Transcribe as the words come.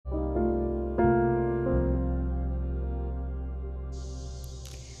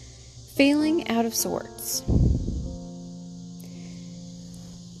Feeling out of sorts.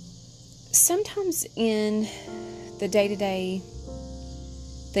 Sometimes in the day-to-day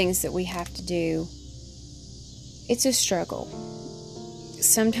things that we have to do, it's a struggle.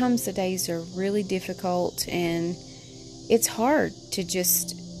 Sometimes the days are really difficult and it's hard to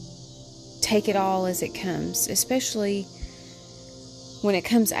just take it all as it comes, especially when it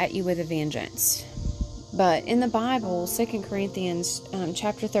comes at you with a vengeance. But in the Bible, 2 Corinthians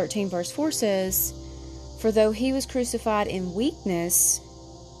chapter 13 verse 4 says, "For though he was crucified in weakness,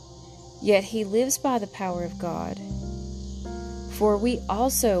 yet he lives by the power of God. For we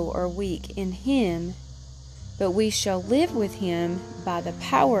also are weak in him, but we shall live with him by the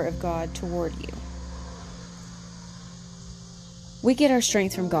power of God toward you." We get our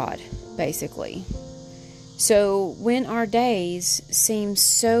strength from God, basically. So when our days seem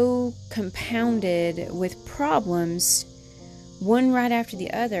so compounded with problems, one right after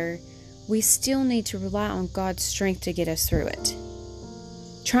the other, we still need to rely on God's strength to get us through it.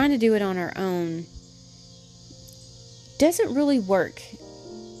 Trying to do it on our own doesn't really work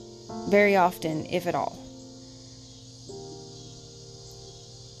very often, if at all.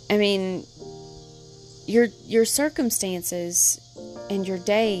 I mean, your circumstances and your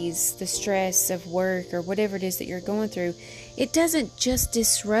days, the stress of work or whatever it is that you're going through, it doesn't just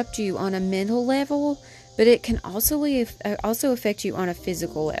disrupt you on a mental level, but it can also affect you on a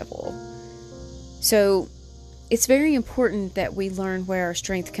physical level. So it's very important that we learn where our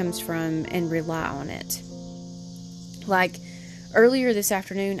strength comes from and rely on it. Like earlier this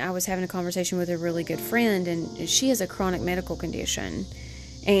afternoon, I was having a conversation with a really good friend, and she has a chronic medical condition.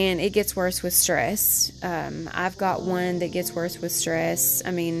 And it gets worse with stress. I've got one that gets worse with stress. I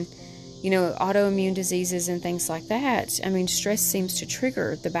mean, autoimmune diseases and things like that. I mean, stress seems to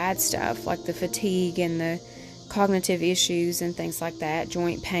trigger the bad stuff, like the fatigue and the cognitive issues and things like that,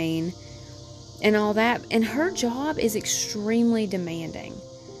 joint pain and all that. And her job is extremely demanding.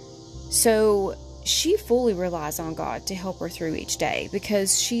 So she fully relies on God to help her through each day,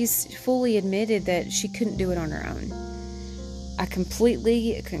 because she's fully admitted that she couldn't do it on her own. I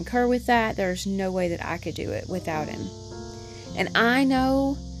completely concur with that. There's no way that I could do it without him. And I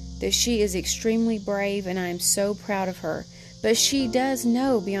know that she is extremely brave, and I am so proud of her. But she does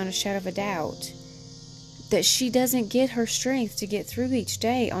know beyond a shadow of a doubt that she doesn't get her strength to get through each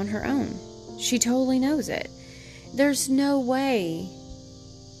day on her own. She totally knows it. There's no way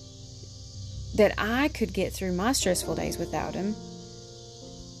that I could get through my stressful days without him.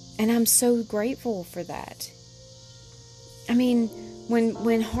 And I'm so grateful for that. I mean,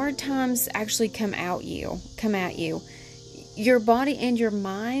 when hard times actually come at you, your body and your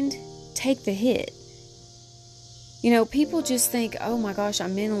mind take the hit. People just think, oh my gosh,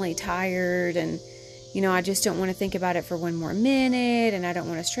 I'm mentally tired, and I just don't want to think about it for one more minute, and I don't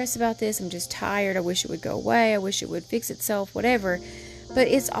want to stress about this. I'm just tired. I wish it would go away. I wish it would fix itself, whatever. But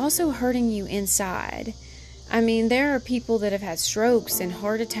it's also hurting you inside. I mean, there are people that have had strokes and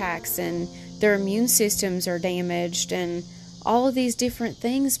heart attacks, and their immune systems are damaged, and all of these different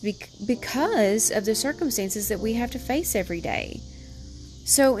things because of the circumstances that we have to face every day.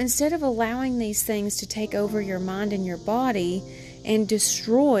 So instead of allowing these things to take over your mind and your body and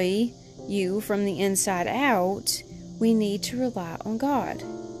destroy you from the inside out, we need to rely on God.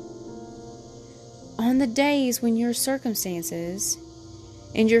 On the days when your circumstances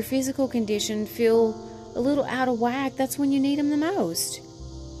and your physical condition feel a little out of whack, that's when you need him the most.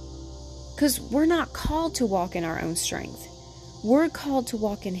 Because we're not called to walk in our own strength. We're called to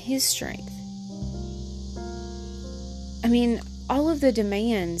walk in his strength. I mean, all of the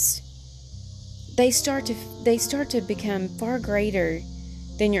demands, they start to become far greater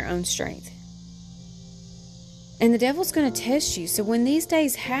than your own strength. And the devil's going to test you. So when these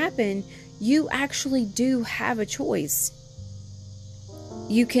days happen, you actually do have a choice.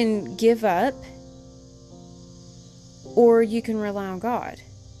 You can give up, or you can rely on God.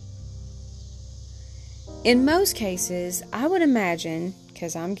 In most cases, I would imagine,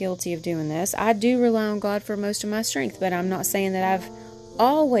 because I'm guilty of doing this, I do rely on God for most of my strength, but I'm not saying that I've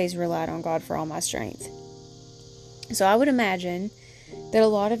always relied on God for all my strength. So I would imagine that a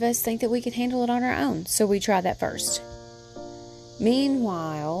lot of us think that we can handle it on our own, so we try that first.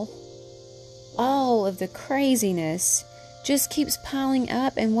 Meanwhile, all of the craziness just keeps piling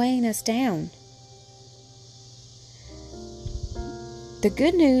up and weighing us down. The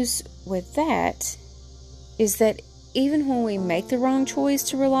good news with that is that even when we make the wrong choice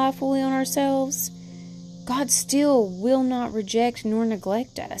to rely fully on ourselves, God still will not reject nor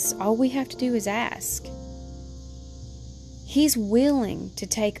neglect us. All we have to do is ask. He's willing to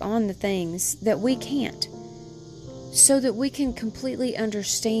take on the things that we can't. so that we can completely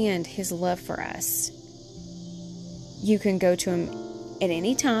understand His love for us. You can go to Him at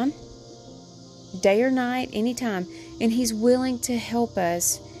any time, day or night, anytime, and He's willing to help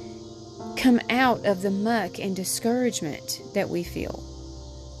us come out of the muck and discouragement that we feel.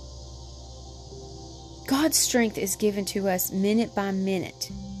 God's strength is given to us minute by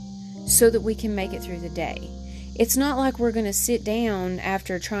minute so that we can make it through the day. It's not like we're going to sit down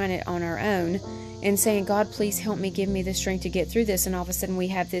after trying it on our own and saying, God, please help me, give me the strength to get through this. And all of a sudden we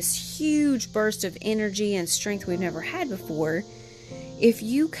have this huge burst of energy and strength we've never had before. If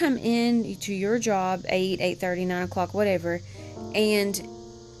you come in to your job 8:30, 9 o'clock, whatever, and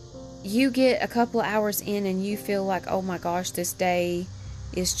you get a couple of hours in and you feel like, oh my gosh, this day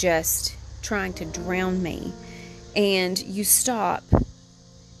is just trying to drown me, and you stop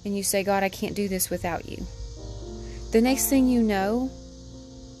and you say, God, I can't do this without you. The next thing you know,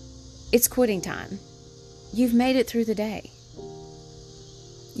 it's quitting time. You've made it through the day.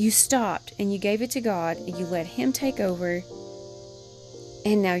 You stopped and you gave it to God and you let Him take over,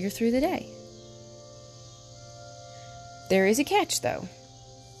 and now you're through the day. There is a catch though.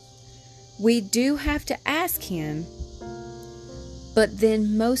 We do have to ask Him, but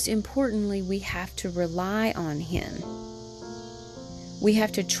then most importantly, we have to rely on Him. We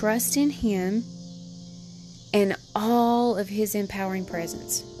have to trust in Him and all of His empowering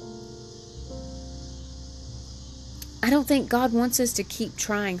presence. I don't think God wants us to keep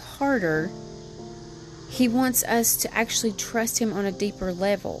trying harder. He wants us to actually trust Him on a deeper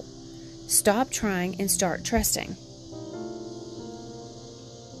level. Stop trying and start trusting.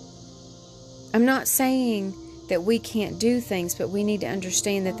 I'm not saying that we can't do things, but we need to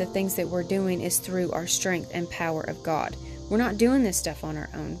understand that the things that we're doing is through our strength and power of God. We're not doing this stuff on our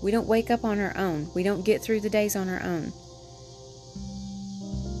own. We don't wake up on our own. We don't get through the days on our own.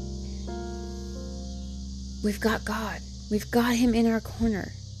 We've got God. We've got Him in our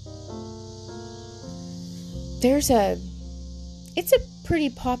corner. It's a pretty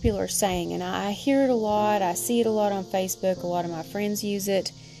popular saying, and I hear it a lot. I see it a lot on Facebook. A lot of my friends use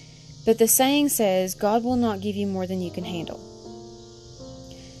it. But the saying says, God will not give you more than you can handle.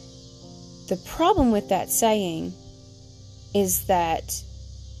 The problem with that saying is that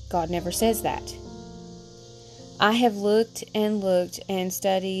God never says that. I have looked and looked and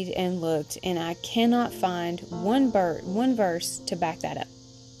studied and looked, and I cannot find one verse to back that up.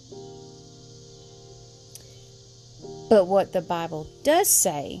 But what the Bible does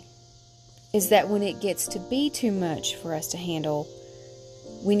say is that when it gets to be too much for us to handle,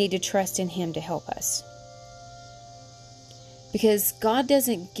 we need to trust in Him to help us. Because God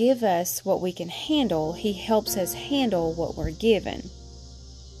doesn't give us what we can handle. He helps us handle what we're given.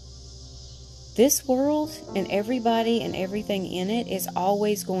 This world and everybody and everything in it is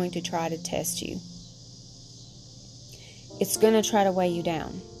always going to try to test you. It's going to try to weigh you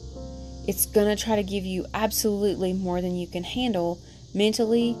down. It's going to try to give you absolutely more than you can handle,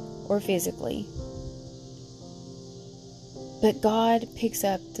 mentally or physically. But God picks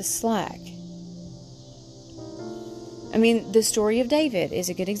up the slack. I mean, the story of David is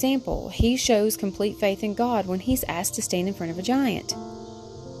a good example. He shows complete faith in God when he's asked to stand in front of a giant.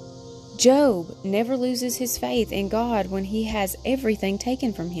 Job never loses his faith in God when he has everything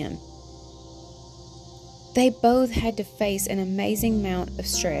taken from him. They both had to face an amazing amount of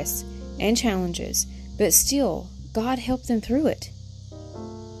stress and challenges, but still, God helped them through it.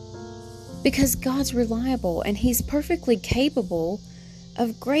 Because God's reliable and He's perfectly capable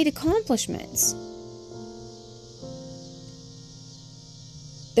of great accomplishments.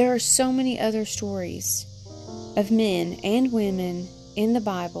 There are so many other stories of men and women in the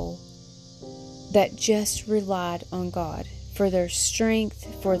Bible that just relied on God for their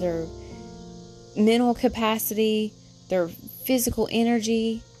strength, for their mental capacity, their physical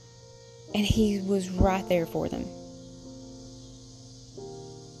energy, and He was right there for them.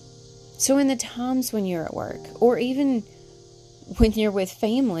 So in the times when you're at work, or even when you're with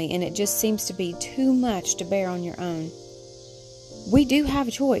family and it just seems to be too much to bear on your own, we do have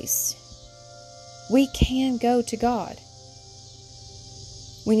a choice. We can go to God.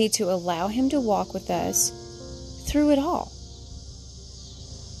 We need to allow Him to walk with us through it all.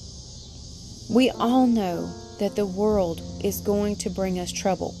 We all know that the world is going to bring us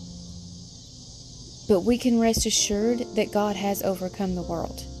trouble, but we can rest assured that God has overcome the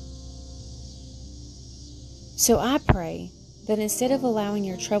world. So I pray that instead of allowing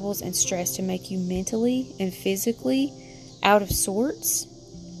your troubles and stress to make you mentally and physically out of sorts,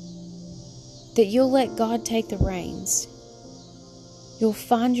 that you'll let God take the reins. You'll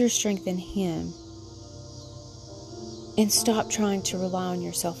find your strength in Him and stop trying to rely on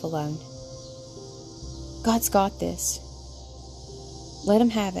yourself alone. God's got this. Let Him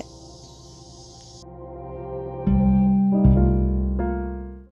have it.